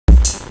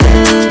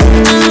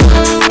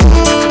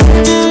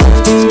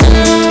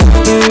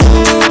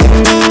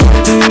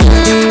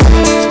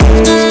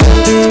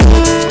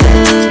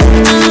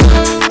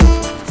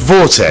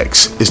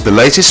Vortex is the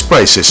latest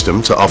spray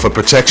system to offer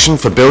protection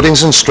for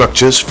buildings and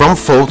structures from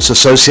faults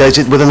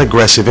associated with an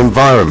aggressive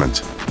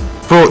environment.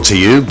 Brought to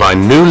you by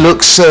New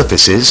Look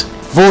Surfaces,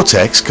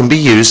 Vortex can be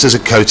used as a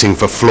coating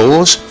for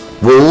floors,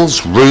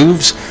 walls,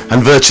 roofs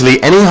and virtually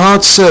any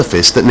hard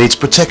surface that needs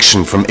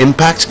protection from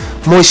impact,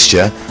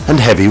 moisture and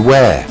heavy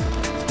wear.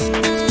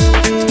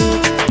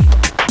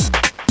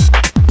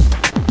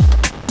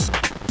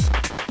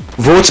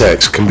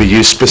 Vortex can be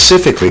used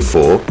specifically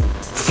for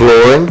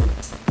flooring,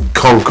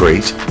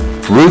 concrete,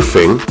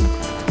 roofing,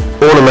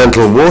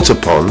 ornamental water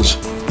ponds,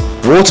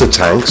 water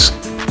tanks,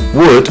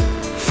 wood,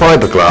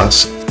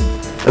 fiberglass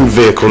and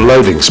vehicle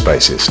loading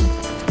spaces.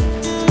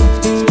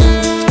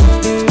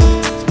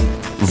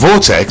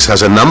 Vortex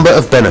has a number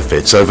of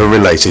benefits over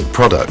related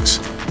products.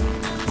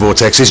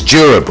 Vortex is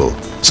durable,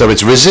 so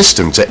it's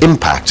resistant to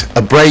impact,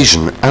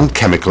 abrasion and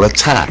chemical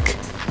attack.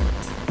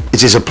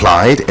 It is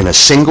applied in a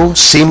single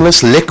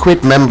seamless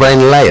liquid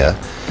membrane layer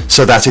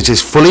so that it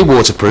is fully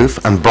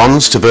waterproof and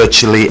bonds to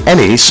virtually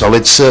any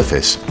solid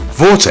surface.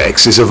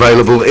 Vortex is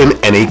available in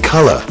any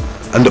colour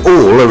and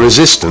all are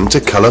resistant to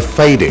colour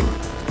fading.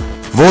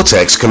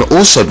 Vortex can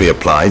also be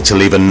applied to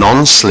leave a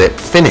non-slip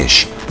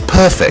finish,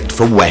 perfect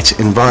for wet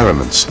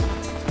environments.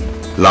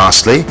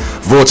 Lastly,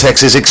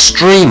 Vortex is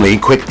extremely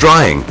quick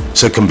drying,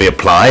 so can be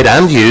applied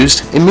and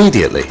used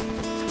immediately.